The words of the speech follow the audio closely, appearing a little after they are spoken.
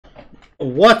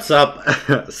What's up,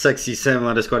 sexy Sam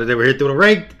 _ Today we're here doing a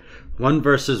ranked 1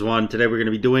 versus 1. Today we're going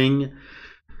to be doing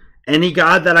any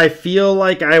god that I feel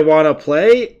like I want to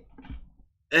play.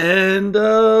 And,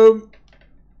 oh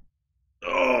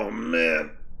man.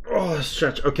 Oh,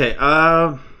 stretch. Okay,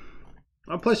 I'll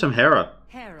play some Hera.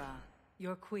 Hera,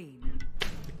 your queen.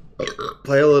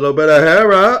 Play a little bit of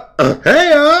Hera.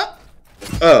 Hera!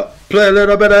 Play a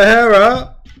little bit of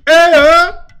Hera.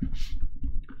 Hera!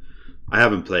 I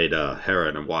haven't played Hera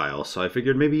in a while, so I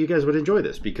figured maybe you guys would enjoy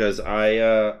this, because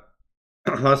I,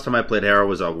 last time I played Hera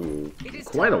was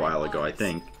quite a while ago, I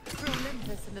think.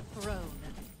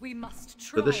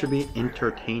 But this should be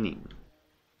entertaining.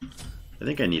 I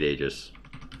think I need Aegis.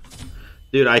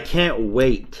 Dude, I can't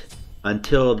wait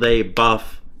until they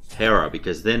buff Hera,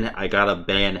 because then I gotta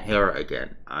ban Hera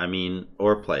again. I mean,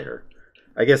 or play her.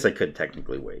 I guess I could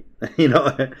technically wait. You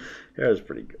know, Hera's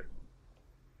pretty good.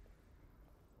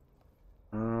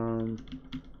 Oh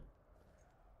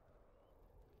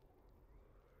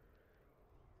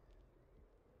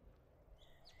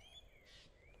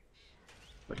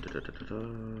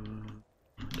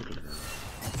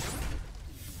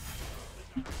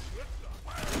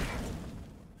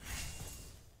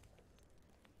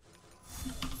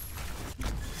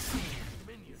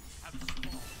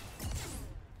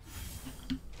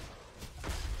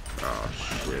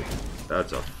shit.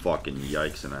 That's a fucking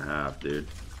yikes and a half, dude.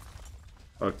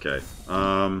 Okay.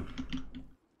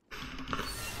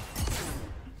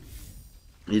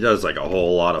 He does like a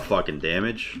whole lot of fucking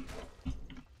damage.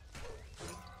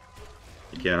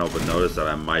 You can't help but notice that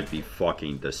I might be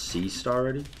fucking deceased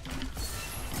already.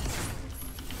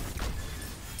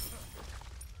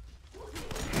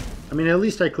 I mean, at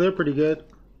least I clear pretty good.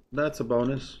 That's a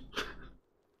bonus.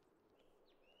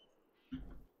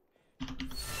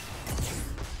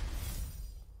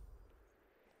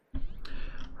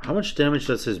 How much damage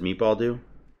does his meatball do?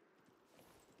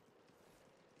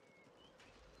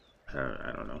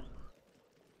 I don't know.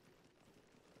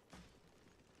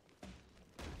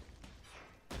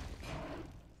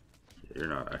 You're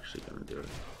not actually gonna do it.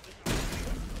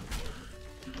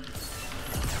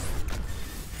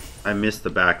 I missed the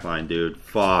back line, dude.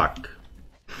 Fuck.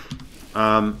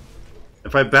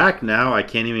 If I back now, I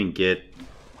can't even get...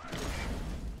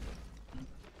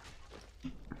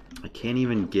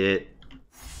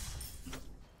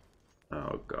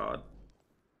 Oh god.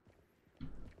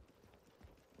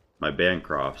 My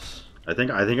Bancrofts. I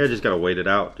think I just gotta wait it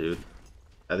out, dude.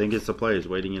 I think it's the players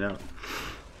waiting it out.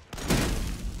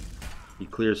 He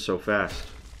clears so fast.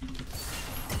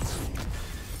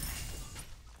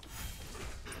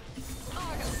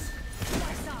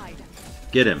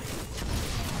 Get him.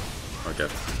 Okay.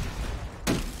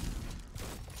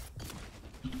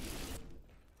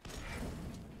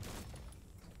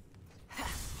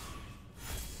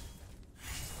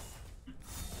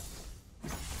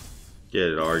 Get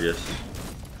it, Argus.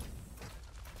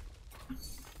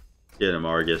 Get him,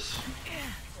 Argus.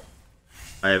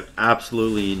 I have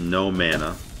absolutely no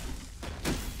mana.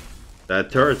 That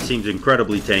turret seems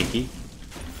incredibly tanky.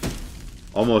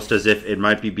 Almost as if it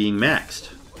might be being maxed.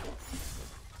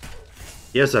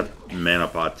 He has a mana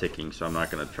pot ticking, so I'm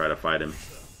not going to try to fight him.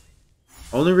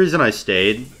 Only reason I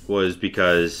stayed was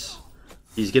because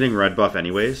he's getting red buff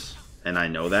anyways, and I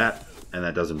know that, and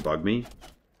that doesn't bug me.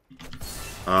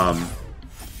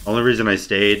 Only reason I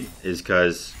stayed is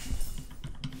because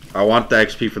I want the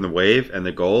XP from the wave and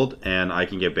the gold, and I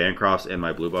can get Bancrofts and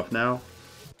my blue buff now.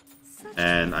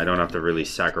 And I don't have to really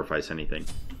sacrifice anything.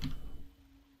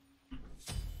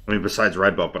 I mean, besides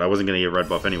red buff, but I wasn't going to get red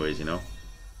buff anyways, you know?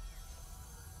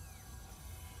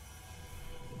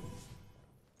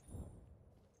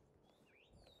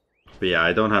 But yeah,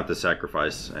 I don't have to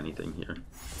sacrifice anything here.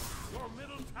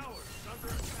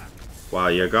 Wow,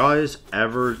 you guys,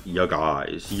 who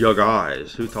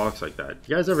talks like that?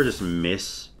 You guys ever just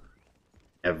miss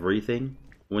everything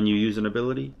when you use an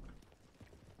ability?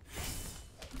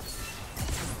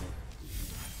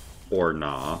 Or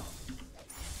nah.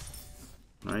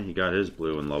 Alright, he got his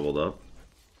blue and leveled up.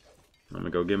 I'm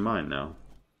gonna go get mine now.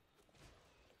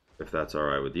 If that's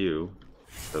alright with you.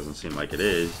 Doesn't seem like it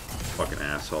is. Fucking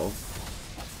asshole.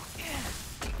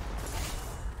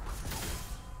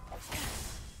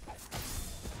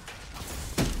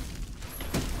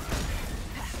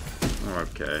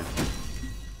 Okay.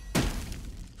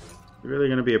 You're really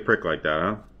gonna be a prick like that,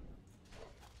 huh?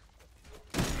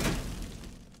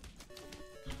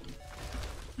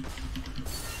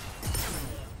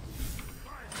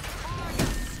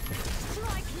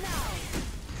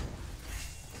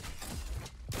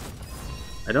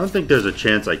 I don't think there's a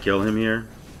chance I kill him here.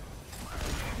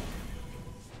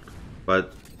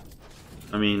 But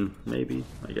I mean, maybe.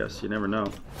 I guess. You never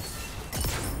know.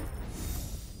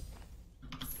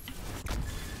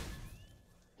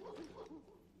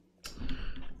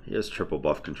 He has triple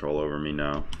buff control over me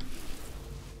now.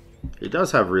 He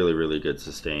does have really, really good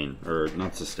sustain. Or,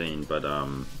 not sustain, but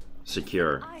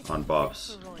secure on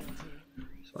buffs.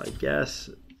 So I guess,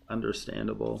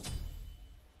 understandable.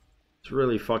 It's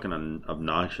really fucking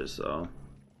obnoxious, though.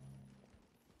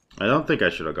 I don't think I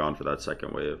should have gone for that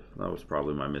second wave. That was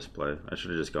probably my misplay. I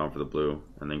should have just gone for the blue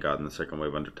and then gotten the second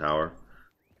wave under tower.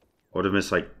 I would have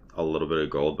missed like a little bit of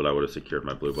gold, but I would have secured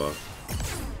my blue buff.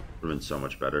 Would have been so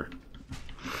much better.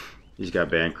 He's got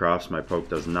Bancrofts. My poke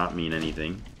does not mean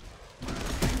anything.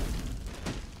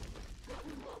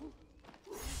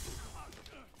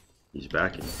 He's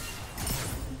backing.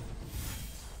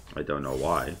 I don't know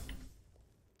why.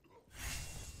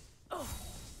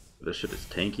 This shit is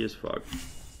tanky as fuck.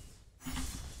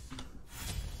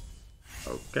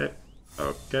 Okay.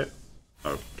 Okay.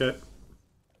 Okay.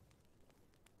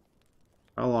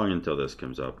 How long until this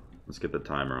comes up? Let's get the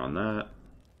timer on that.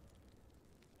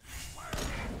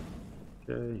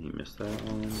 Okay, he missed that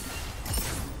one.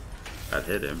 That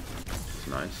hit him. That's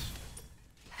nice.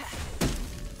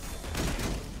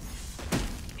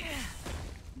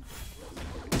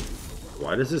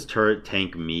 Why does this turret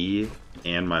tank me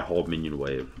and my whole minion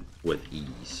wave with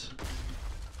ease?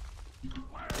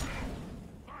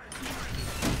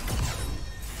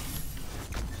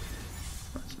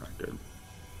 That's not good.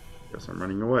 Guess I'm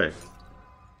running away.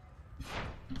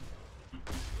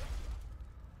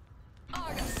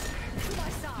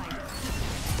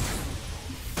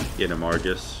 Get him,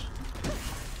 Argus.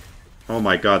 Oh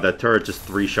my god, that turret just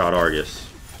 3-shot Argus.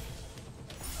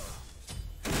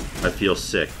 I feel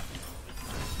sick.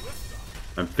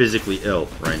 I'm physically ill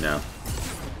right now.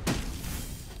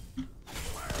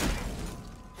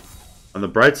 On the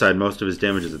bright side, most of his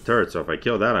damage is a turret, so if I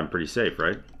kill that, I'm pretty safe,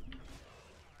 right?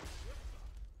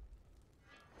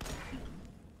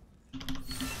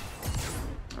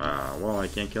 Well, I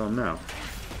can't kill him now.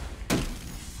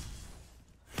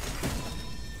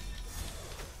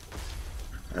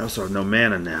 I also have no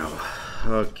mana now.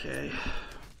 Okay.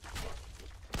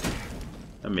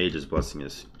 That Mage's Blessing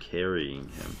is carrying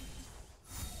him.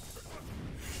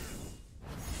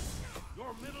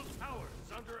 Your middle tower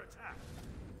is under attack.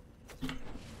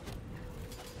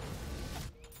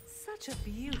 Such a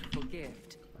beautiful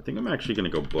gift. I think I'm actually going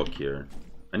to go book here.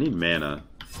 I need mana.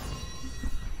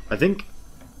 I think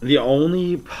the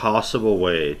only possible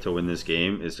way to win this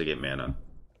game is to get mana.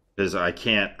 Because I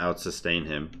can't out-sustain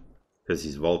him. Because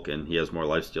he's Vulcan. He has more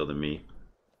lifesteal than me.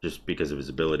 Just because of his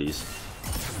abilities.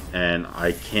 And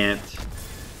I can't...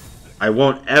 I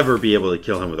won't ever be able to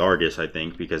kill him with Argus, I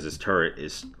think. Because his turret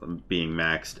is being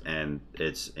maxed. And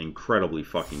it's incredibly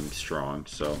fucking strong.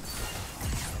 So...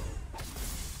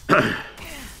 I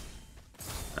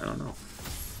don't know.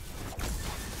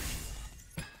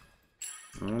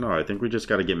 I don't know. I think we just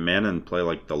got to get mana and play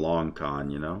like the long con,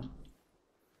 you know?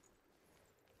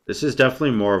 This is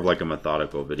definitely more of like a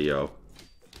methodical video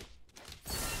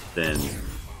than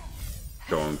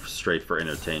going straight for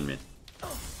entertainment.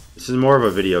 This is more of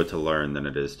a video to learn than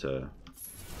it is to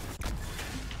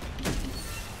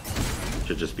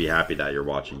just be happy that you're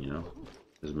watching, you know?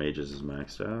 His mages is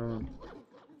maxed out.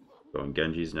 Going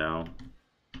Genji's now.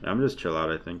 I'm just chill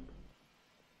out, I think.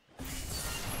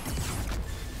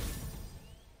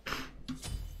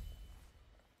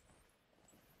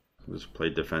 Just play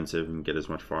defensive and get as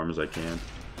much farm as I can.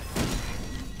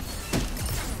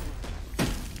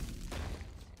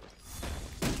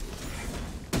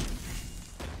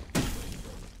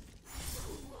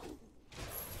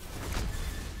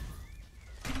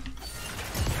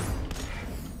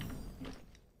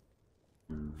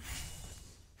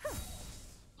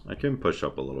 I can push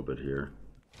up a little bit here.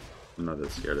 I'm not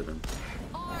that scared of him.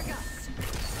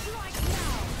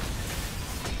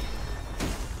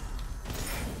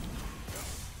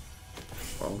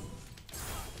 Well,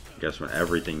 I guess when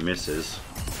everything misses,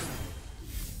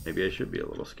 maybe I should be a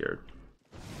little scared.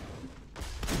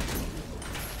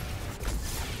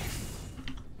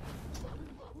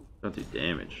 Don't do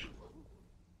damage.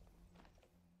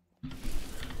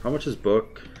 How much is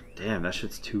book? Damn, that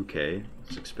shit's 2K.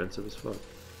 It's expensive as fuck.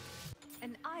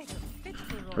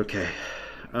 Okay.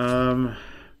 I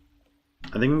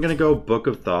think I'm gonna go Book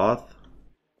of Thoth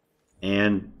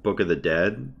and Book of the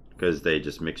Dead because they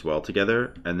just mix well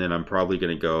together, and then I'm probably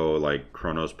gonna go like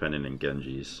Chronos Pendant and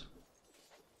Genji's.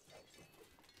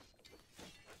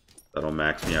 That'll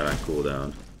max me out on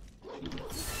cooldown.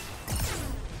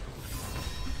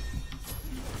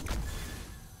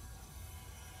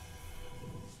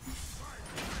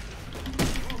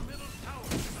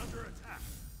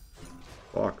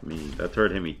 Fuck me. That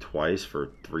turret hit me twice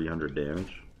for 300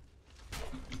 damage.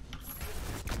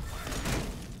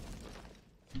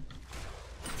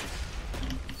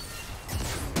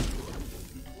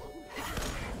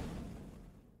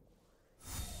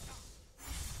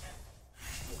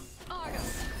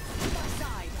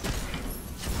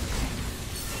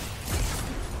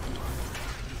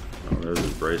 Oh, there's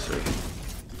his bracer.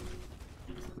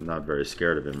 I'm not very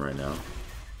scared of him right now,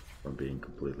 if I'm being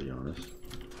completely honest.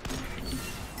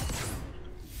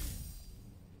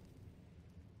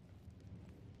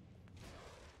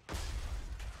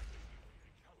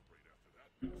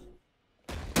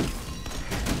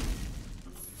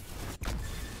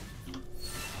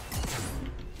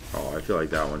 Oh, I feel like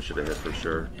that one should have hit for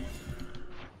sure.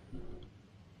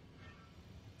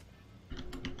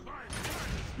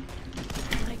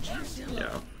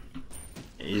 Yeah.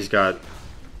 He's got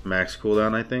max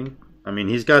cooldown, I think. I mean,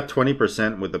 he's got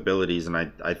 20% with abilities, and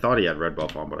I thought he had red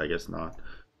buff on, but I guess not.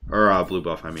 Or blue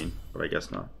buff, I mean, but I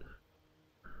guess not.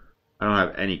 I don't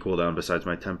have any cooldown besides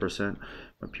my 10%.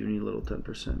 My puny little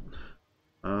 10%.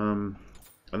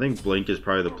 I think Blink is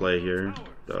probably the play here,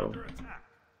 though.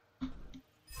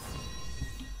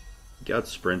 Got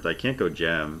Sprint. I can't go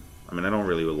Gem. I mean, I don't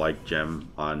really like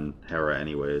Gem on Hera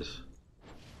anyways.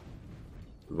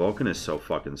 Vulcan is so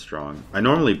fucking strong. I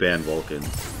normally ban Vulcan,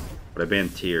 but I ban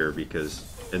Tyr because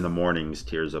in the mornings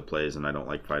Tyrza plays and I don't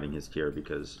like fighting his Tyr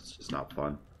because it's just not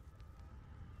fun.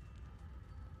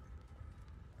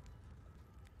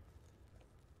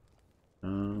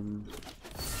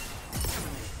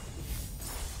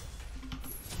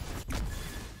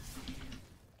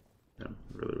 Yeah,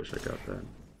 really wish I got that.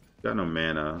 Got no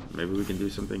mana. Maybe we can do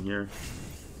something here.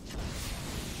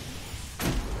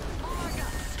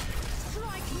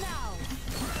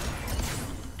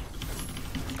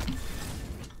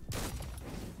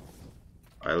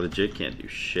 I legit can't do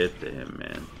shit to him,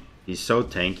 man. He's so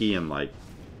tanky and like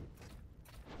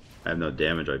I have no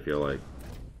damage, I feel like.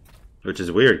 Which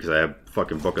is weird because I have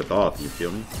fucking Book of Thoth, you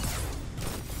feel me?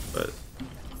 But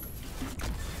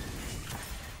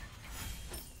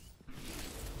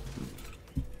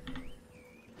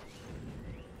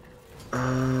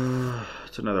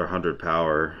it's another 100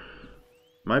 power.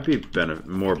 Might be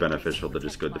more beneficial to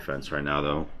just go defense right now,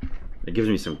 though. It gives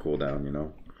me some cooldown, you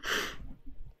know.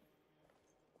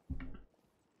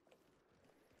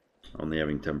 Only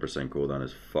having 10% cooldown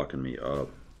is fucking me up.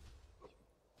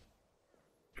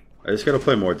 I just gotta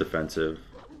play more defensive.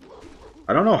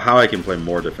 I don't know how I can play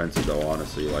more defensive, though,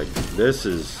 honestly. Like, this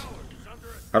is...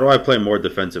 How do I play more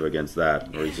defensive against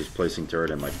that? Or he's just placing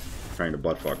turret and, like, trying to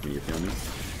buttfuck me, you feel me?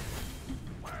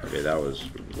 Okay, that was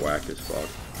whack as fuck.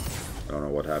 I don't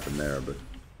know what happened there, but...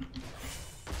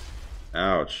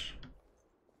 Ouch.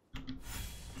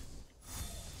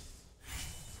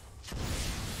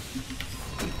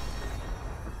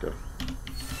 Okay.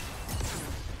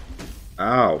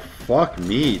 Ow, fuck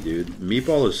me, dude.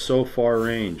 Meatball is so far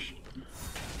ranged.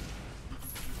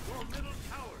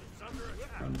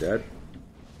 I'm dead.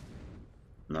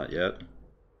 Not yet.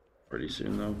 Pretty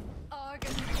soon, though.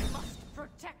 Argus, you must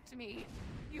protect me.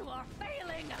 You are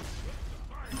failing.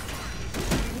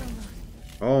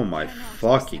 Oh my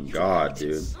fucking god,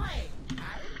 dude.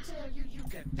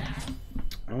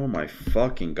 Oh my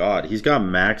fucking god. He's got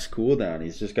max cooldown.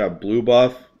 He's just got blue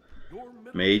buff,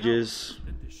 mages.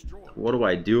 What do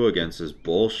I do against this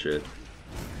bullshit?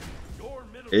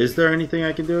 Is there anything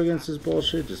I can do against this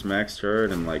bullshit? Just max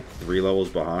turret and like 3 levels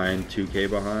behind, 2k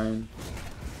behind?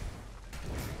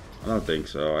 I don't think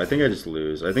so. I think I just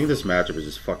lose. I think this matchup is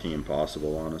just fucking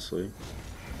impossible, honestly.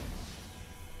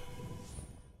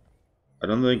 I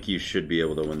don't think you should be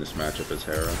able to win this matchup as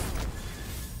Hera.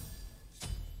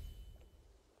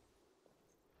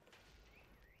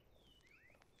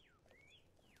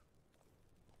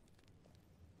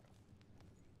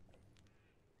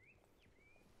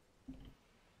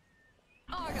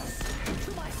 Argus,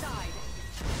 to my side.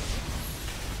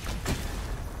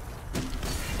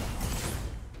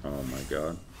 Oh my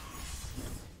god.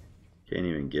 Can't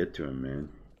even get to him, man.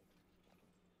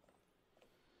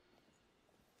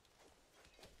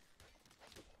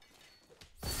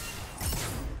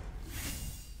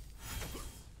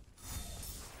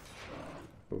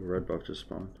 Oh, red buff just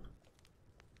spawned.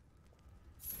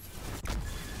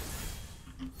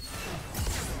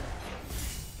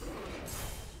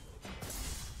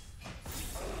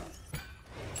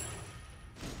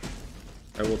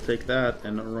 I will take that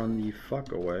and run the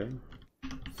fuck away.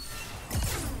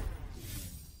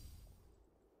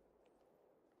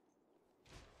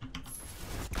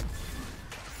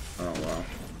 Oh wow.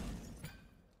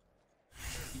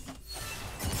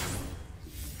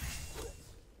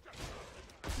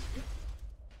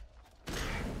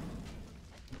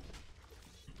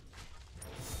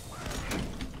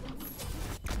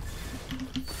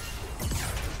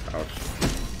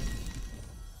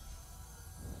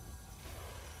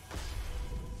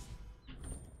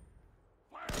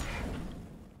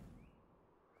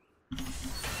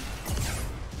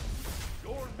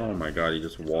 Oh my god, he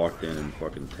just walked in and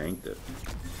fucking tanked it.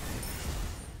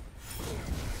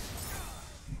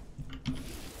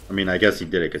 I mean, I guess he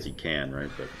did it because he can, right?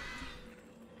 But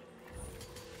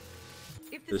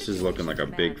this is looking like a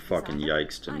big fucking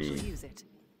yikes to me.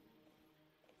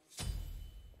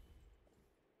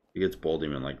 He gets Bull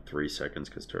Demon in like 3 seconds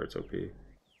because turret's OP. Do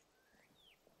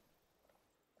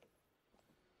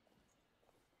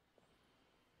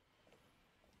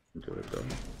it though.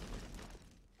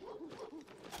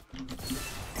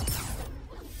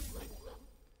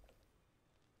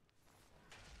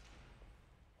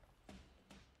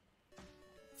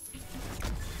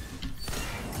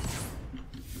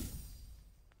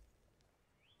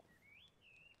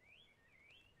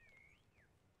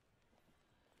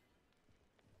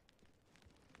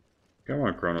 I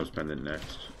want Chronos Pendant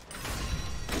next.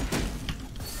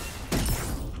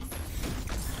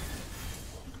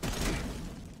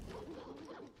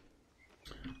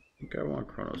 I think I want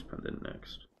Chronos Pendant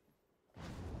next.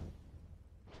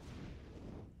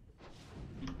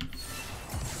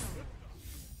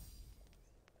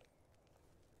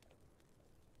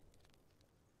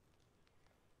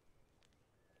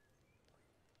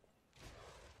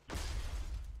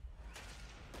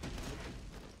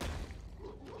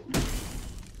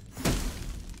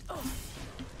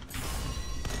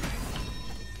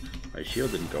 My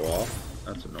shield didn't go off.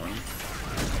 That's annoying.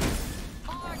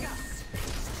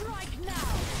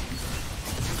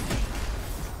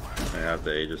 I have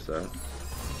to Aegis that.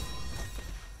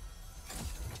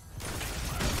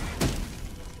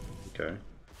 Okay.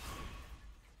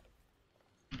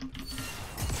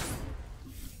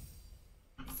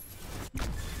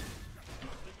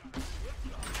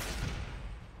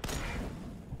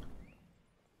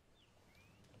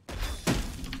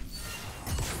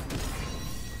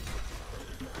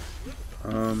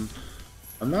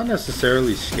 I'm not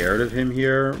necessarily scared of him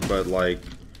here, but like,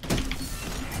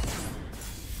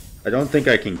 I don't think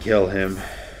I can kill him.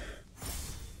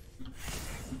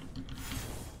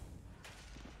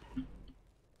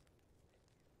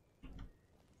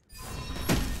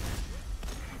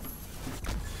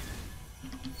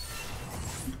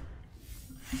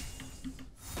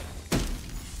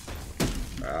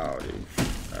 Ow, dude.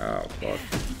 Ow, fuck.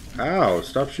 Ow,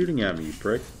 stop shooting at me, you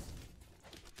prick.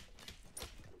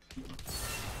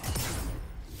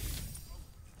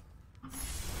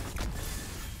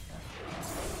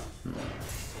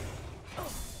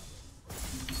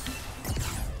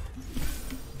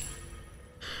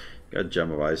 Got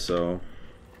Gem of ISO.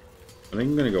 I think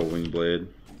I'm gonna go Wingblade.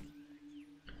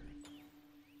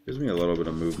 Gives me a little bit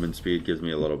of movement speed, gives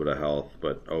me a little bit of health,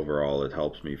 but overall it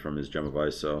helps me from his Gem of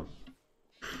ISO.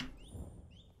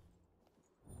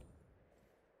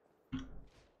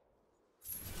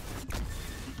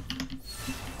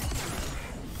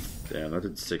 Damn, that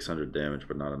did 600 damage,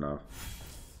 but not enough.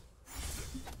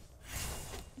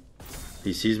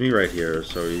 He sees me right here,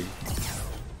 so he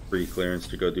free clearance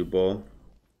to go do Bull.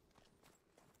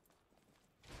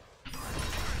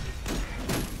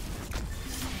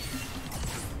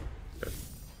 Okay.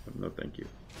 No, thank you.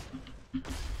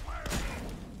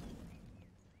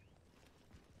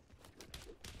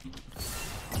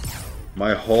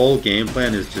 My whole game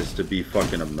plan is just to be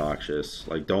fucking obnoxious.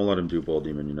 Like, don't let him do Bull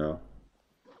Demon, you know?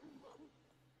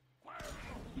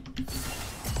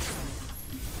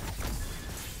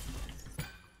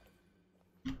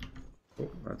 Oh,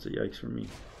 that's a yikes for me.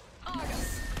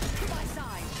 Argus, to my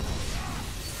side.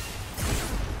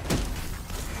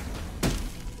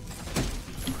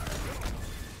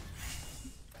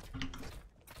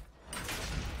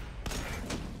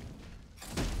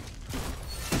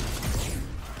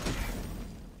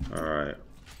 Alright,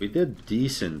 we did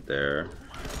decent there.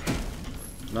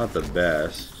 Not the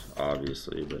best,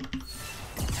 obviously, but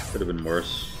could have been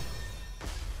worse.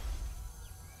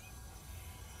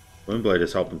 Windblade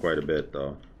is helping quite a bit,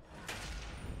 though.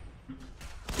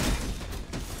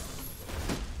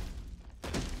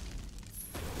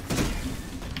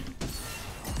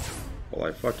 Well,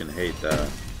 I fucking hate that.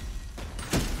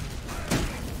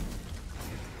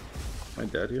 Am I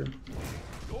dead here?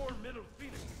 Your middle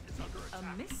phoenix is under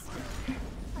attack. A mystery.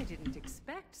 I didn't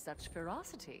expect such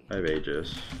ferocity. I have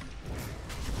Aegis.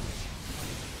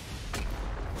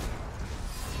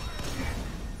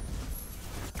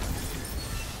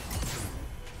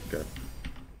 Okay.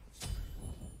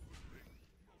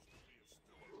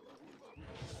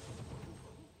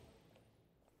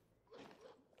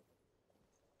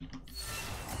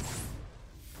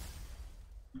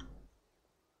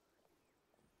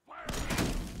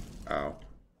 Ow.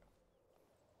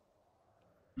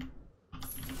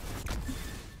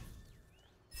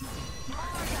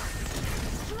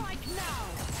 Strike now.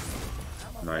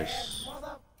 Nice.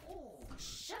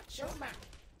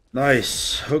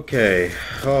 Nice. Okay.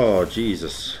 Oh,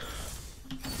 Jesus.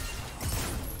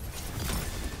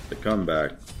 The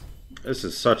comeback. This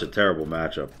is such a terrible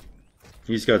matchup.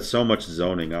 He's got so much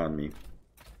zoning on me.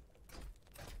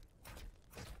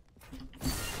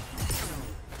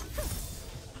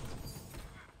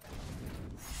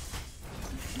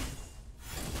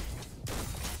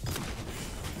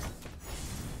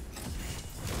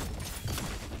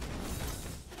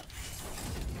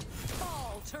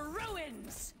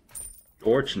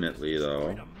 Fortunately,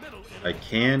 though, I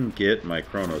can get my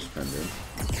Chronos Pendant,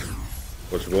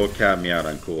 which will cap me out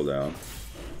on cooldown.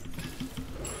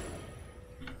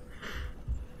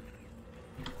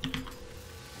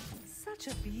 Such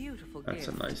a beautiful That's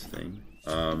gift. a nice thing.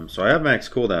 So I have max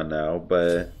cooldown now,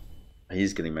 but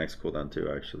he's getting max cooldown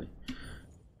too, actually.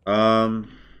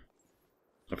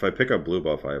 If I pick up blue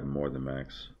buff, I have more than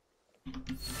max.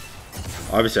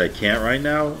 Obviously, I can't right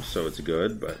now, so it's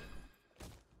good, but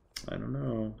I don't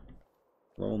know.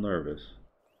 A little nervous.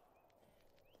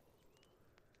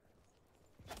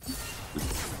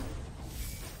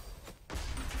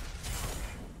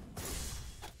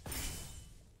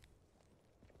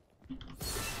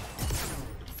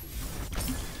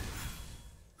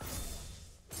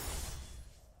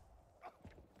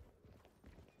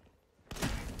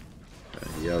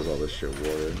 He has all this shit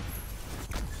warded.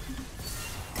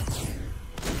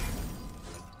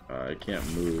 I can't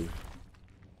move.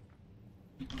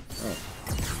 Oh.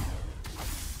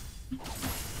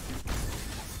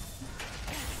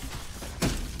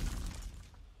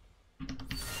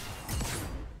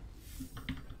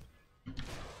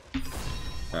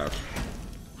 Ouch.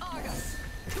 Argus,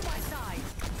 to my side.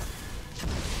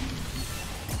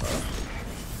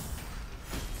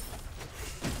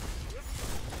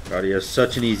 God, he has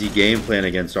such an easy game plan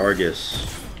against Argus.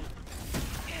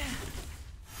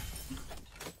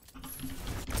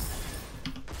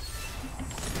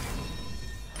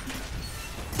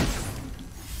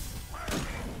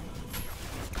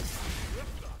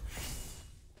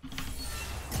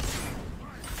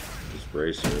 Just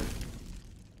brace her.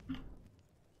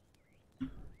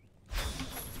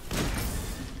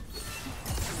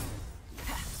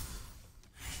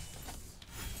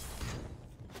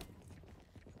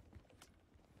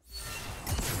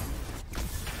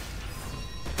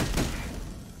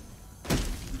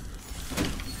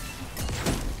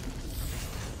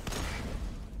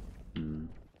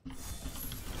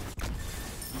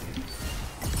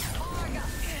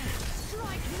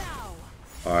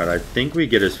 Alright, I think we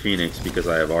get his Phoenix because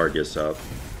I have Argus up.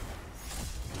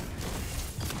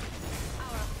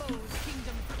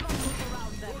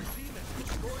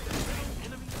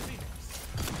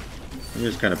 I'm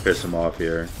just kind of piss him off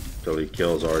here until he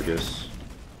kills Argus.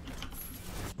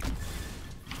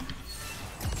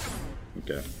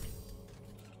 Okay.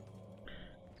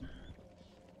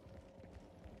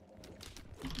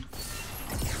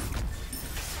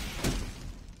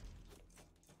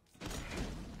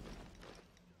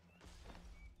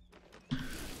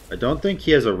 I don't think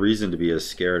he has a reason to be as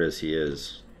scared as he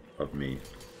is of me.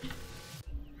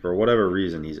 For whatever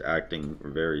reason, he's acting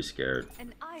very scared.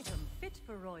 An item fit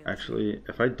for royalty. Actually,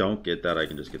 if I don't get that, I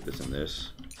can just get this and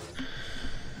this.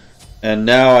 And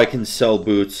now I can sell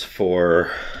boots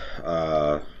for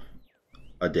a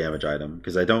damage item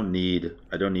because I don't need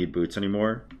boots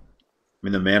anymore. I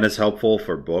mean, the mana is helpful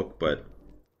for book, but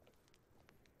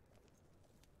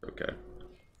okay.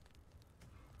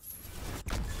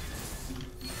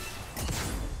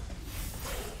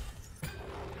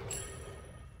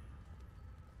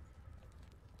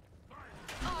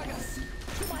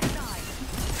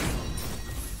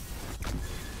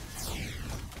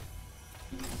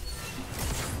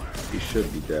 He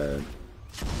should be dead.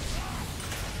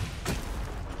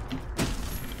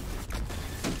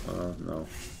 No.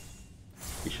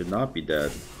 He should not be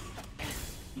dead.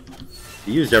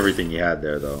 He used everything he had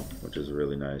there, though, which is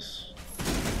really nice.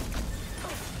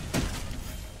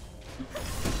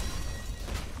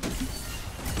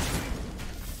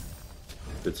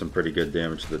 Did some pretty good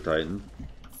damage to the Titan.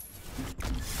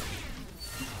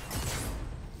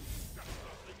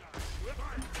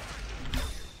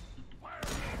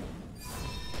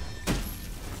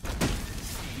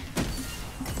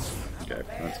 Okay,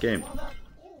 that's game.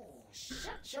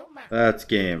 That's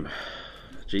game.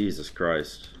 Jesus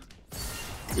Christ.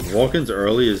 If Vulcan's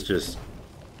early is just...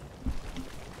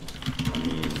 I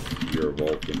mean, you're a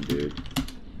Vulcan, dude.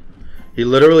 He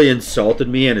literally insulted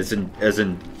me and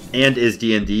is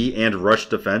D&D and rushed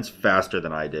defense faster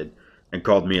than I did. And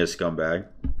called me a scumbag.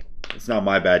 It's not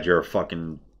my bad you're a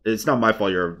fucking It's not my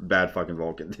fault you're a bad fucking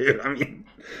Vulcan, dude. I mean,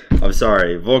 I'm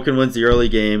sorry. Vulcan wins the early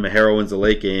game, Hera wins the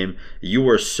late game. You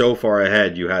were so far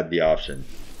ahead, you had the option.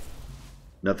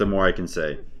 Nothing more I can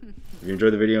say. If you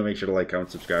enjoyed the video, make sure to like,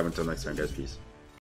 comment, subscribe. Until next time, guys. Peace.